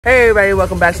Hey everybody,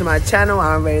 welcome back to my channel.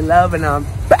 I'm Ray Love and I'm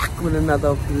back with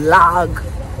another vlog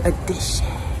edition.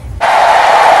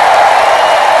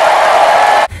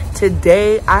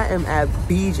 Today I am at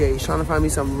BJ's trying to find me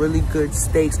some really good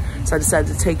steaks. So I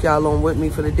decided to take y'all along with me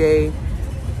for the day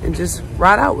and just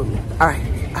ride out with me. All right,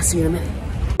 I'll see you in a minute.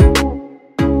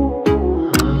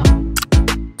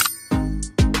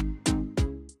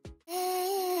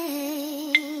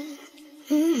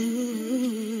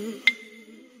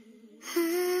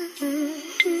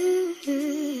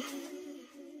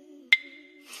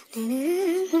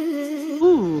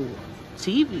 Ooh,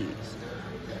 TVs.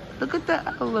 Look at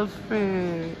the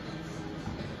elephant.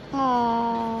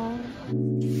 Aww.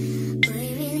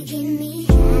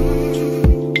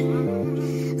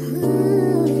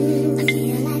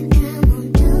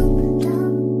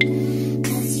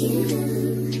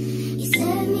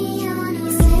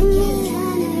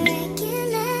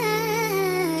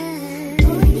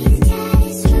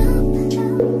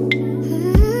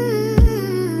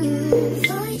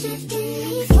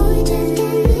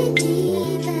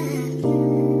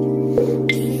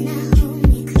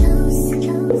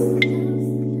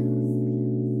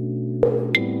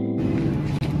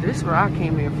 This is what I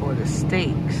came here for, the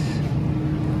steaks.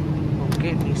 Gonna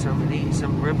get me some of these,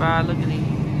 some ribeye. Look at these,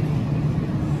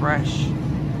 fresh.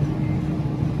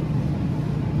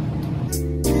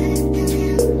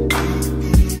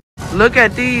 Look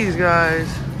at these, guys.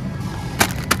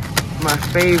 My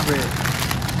favorite.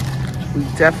 We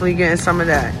definitely getting some of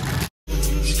that.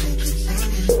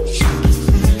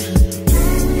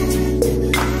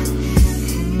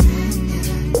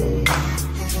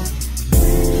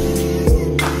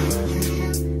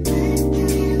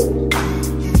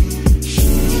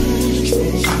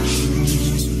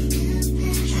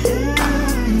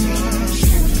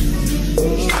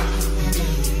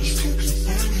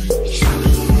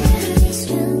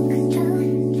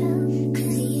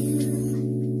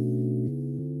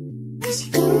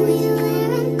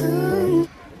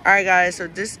 Alright guys, so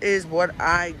this is what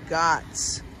I got.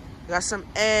 I got some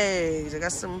eggs, I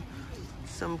got some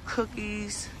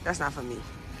cookies. That's not for me.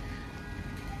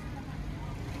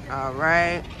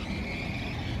 Alright.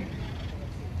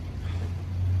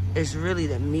 It's really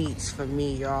the meats for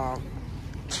me, y'all.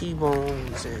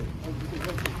 T-bones and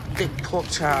thick pork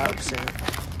chops and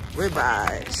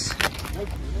ribeyes.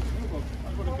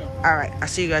 Alright, I'll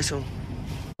see you guys soon.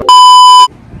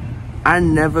 I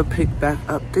never picked back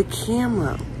up the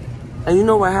camera. And you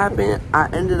know what happened? I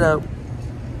ended up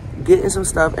getting some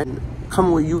stuff and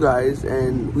coming with you guys,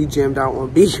 and we jammed out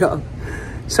on video.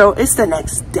 So it's the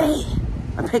next day.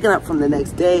 I'm picking up from the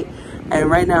next day, and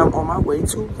right now I'm on my way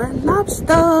to Red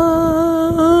Lobster.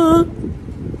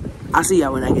 I'll see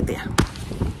y'all when I get there.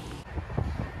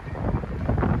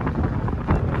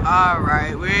 All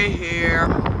right, we're here.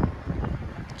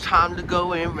 Time to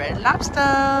go in Red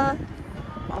Lobster.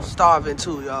 I'm starving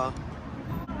too, y'all.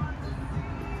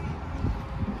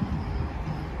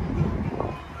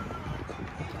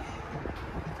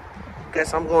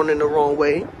 Guess I'm going in the wrong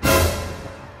way.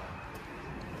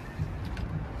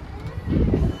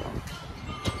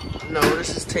 No,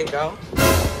 this is takeout.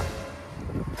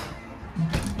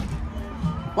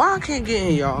 Why I can't get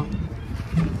in, y'all?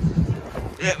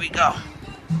 There we go.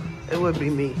 It would be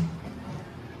me.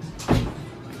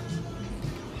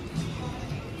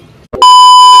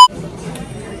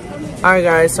 Alright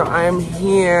guys, so I'm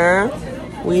here.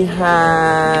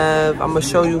 I'm gonna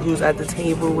show you who's at the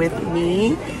table with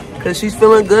me, because she's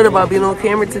feeling good about being on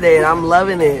camera today, and I'm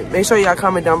loving it. Make sure y'all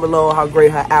comment down below how great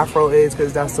her afro is,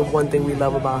 because that's the one thing we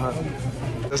love about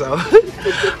her. So,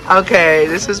 okay,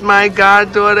 this is my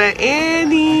goddaughter,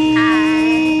 Annie.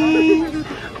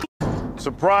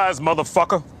 Surprise,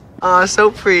 motherfucker. Oh, so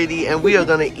pretty. And we are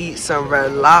gonna eat some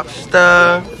Red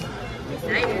Lobster.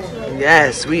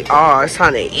 Yes, we are. It's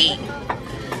time to eat.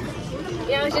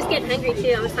 Yeah, I was just getting hungry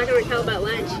too. I was talking to Raquel about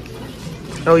lunch.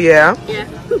 Oh, yeah? Yeah.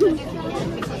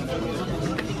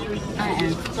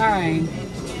 Sorry.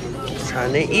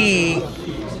 Time to eat.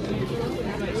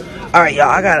 All right, y'all.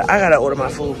 I gotta order my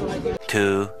food.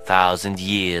 2,000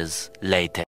 years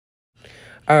later.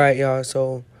 All right, y'all.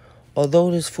 So,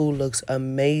 although this food looks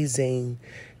amazing,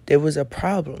 there was a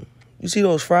problem. You see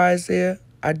those fries there?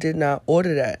 I did not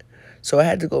order that, so I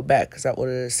had to go back because I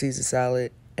ordered a Caesar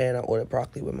salad and I ordered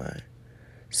broccoli with mine.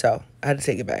 So I had to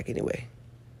take it back anyway.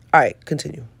 All right,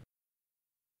 continue.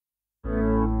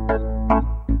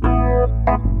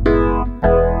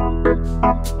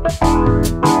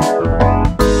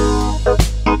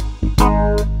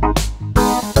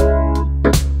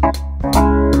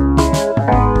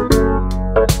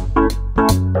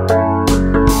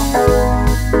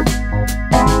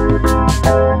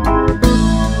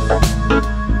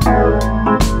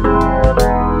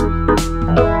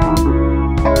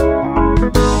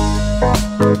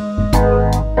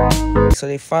 so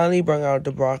they finally brought out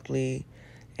the broccoli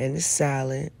and the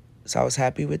salad. So I was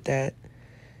happy with that.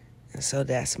 And so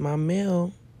that's my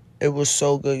meal. It was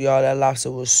so good, y'all. That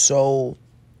lobster was so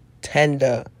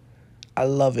tender. I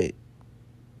love it.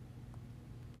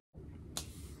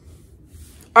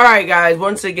 Alright, guys.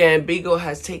 Once again, Beagle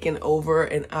has taken over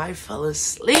and I fell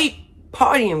asleep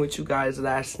partying with you guys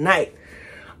last night.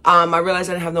 I realized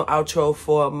I didn't have no outro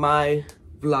for my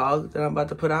vlog that I'm about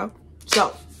to put out.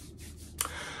 So,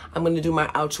 I'm going to do my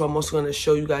outro. I'm also going to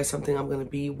show you guys something I'm going to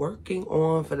be working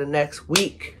on for the next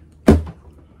week.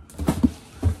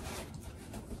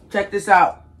 Check this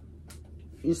out.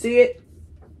 You see it?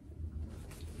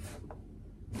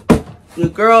 Your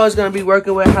girl is going to be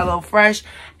working with HelloFresh,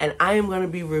 and I am going to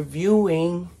be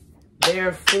reviewing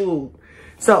their food.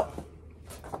 So,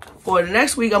 for the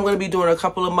next week, I'm going to be doing a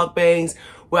couple of mukbangs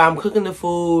where I'm cooking the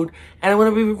food, and I'm going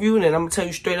to be reviewing it. I'm going to tell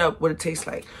you straight up what it tastes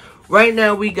like. Right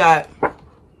now, we got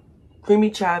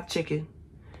creamy chopped chicken.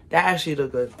 That actually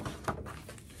look good.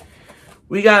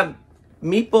 We got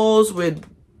meatballs with,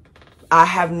 I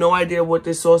have no idea what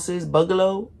this sauce is.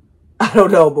 Bugalo? I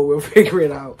don't know, but we'll figure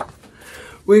it out.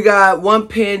 We got 1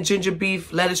 pan ginger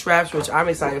beef lettuce wraps, which I'm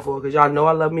excited for because y'all know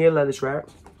I love me a lettuce wrap.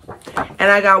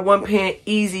 And I got 1 pan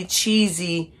easy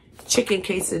cheesy chicken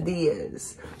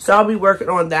quesadillas. So I'll be working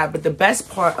on that. But the best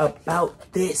part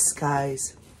about this,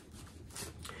 guys,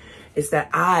 is that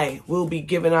I will be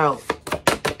giving out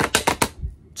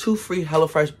 2 free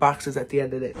HelloFresh boxes at the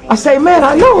end of it. I say, man,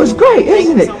 I know it's great,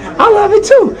 isn't it? I love it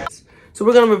too. So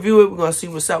we're going to review it. We're going to see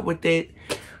what's up with it.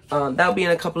 That'll be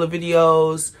in a couple of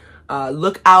videos.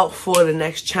 Look out for the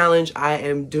next challenge I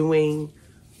am doing.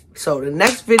 So the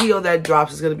next video that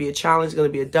drops is going to be a challenge. It's going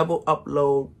to be a double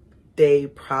upload day,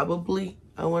 probably,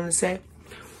 I want to say.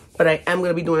 But I am going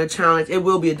to be doing a challenge. It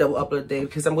will be a double upload day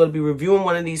because I'm going to be reviewing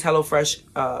one of these HelloFresh.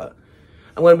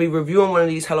 I'm going to be reviewing one of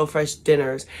these HelloFresh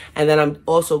dinners. And then I'm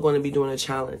also going to be doing a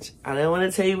challenge. I don't want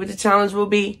to tell you what the challenge will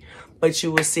be, but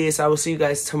you will see it. So I will see you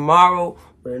guys tomorrow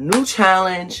with a new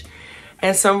challenge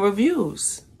and some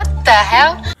reviews. What the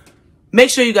hell? Make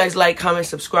sure you guys like, comment,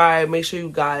 subscribe. Make sure you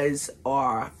guys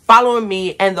are following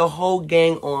me and the whole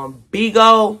gang on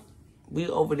Bigo. We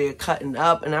over there cutting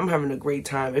up, and I'm having a great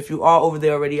time. If you are over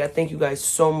there already, I thank you guys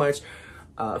so much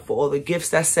for all the gifts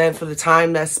that's sent, for the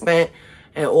time that's spent,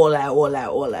 and all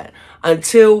that.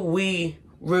 Until we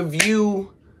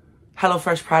review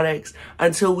HelloFresh products,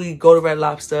 until we go to Red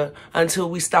Lobster, until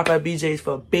we stop at BJ's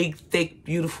for big, thick,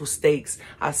 beautiful steaks,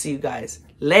 I'll see you guys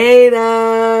later.